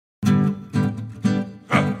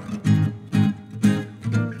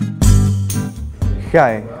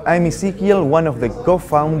Hi, I'm Ezequiel, one of the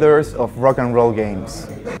co-founders of Rock and Roll Games.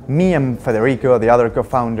 Me and Federico, the other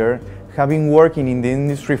co-founder, have been working in the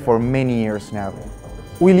industry for many years now.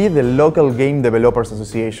 We lead the local Game Developers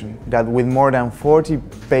Association, that with more than 40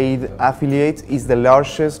 paid affiliates is the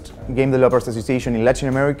largest game developers association in Latin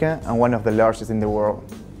America and one of the largest in the world.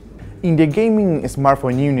 In the gaming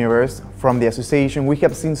smartphone universe, from the association, we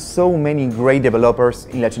have seen so many great developers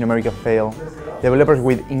in Latin America fail. Developers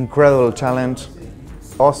with incredible talent,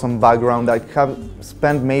 awesome background, that have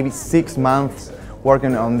spent maybe 6 months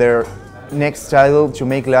working on their next title to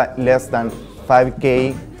make less than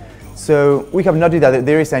 5K. So we have noted that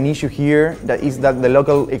there is an issue here, that is that the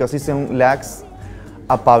local ecosystem lacks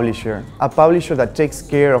a publisher that takes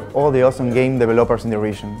care of all the awesome game developers in the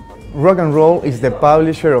region. Rock and Roll is the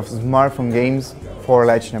publisher of smartphone games for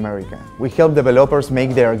Latin America. We help developers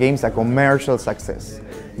make their games a commercial success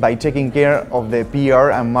by taking care of the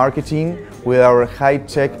PR and marketing with our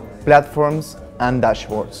high-tech platforms and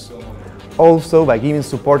dashboards. Also by giving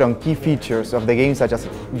support on key features of the game, such as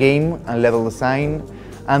game and level design,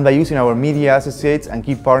 and by using our media associates and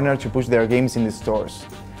key partners to push their games in the stores.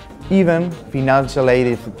 Even financial aid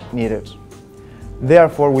if needed.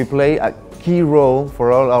 Therefore, we play a key role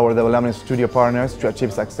for all our development studio partners to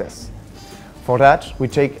achieve success. For that, we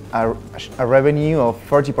take a revenue of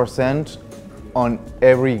 30% on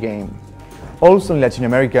every game. Also in Latin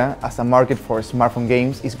America, as a market for smartphone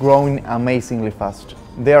games is growing amazingly fast.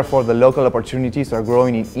 Therefore, the local opportunities are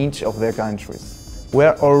growing in each of their countries. We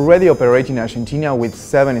are already operating in Argentina with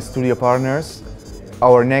 7 studio partners.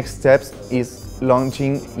 Our next steps is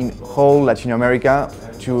launching in whole Latin America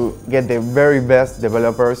to get the very best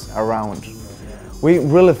developers around. We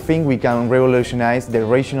really think we can revolutionize the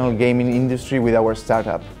regional gaming industry with our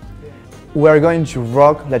startup. We are going to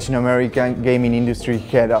rock Latin American gaming industry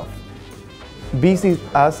head off. Visit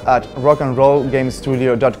us at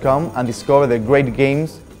rockandrollgamestudio.com and discover the great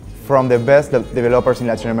games from the best developers in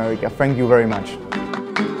Latin America. Thank you very much.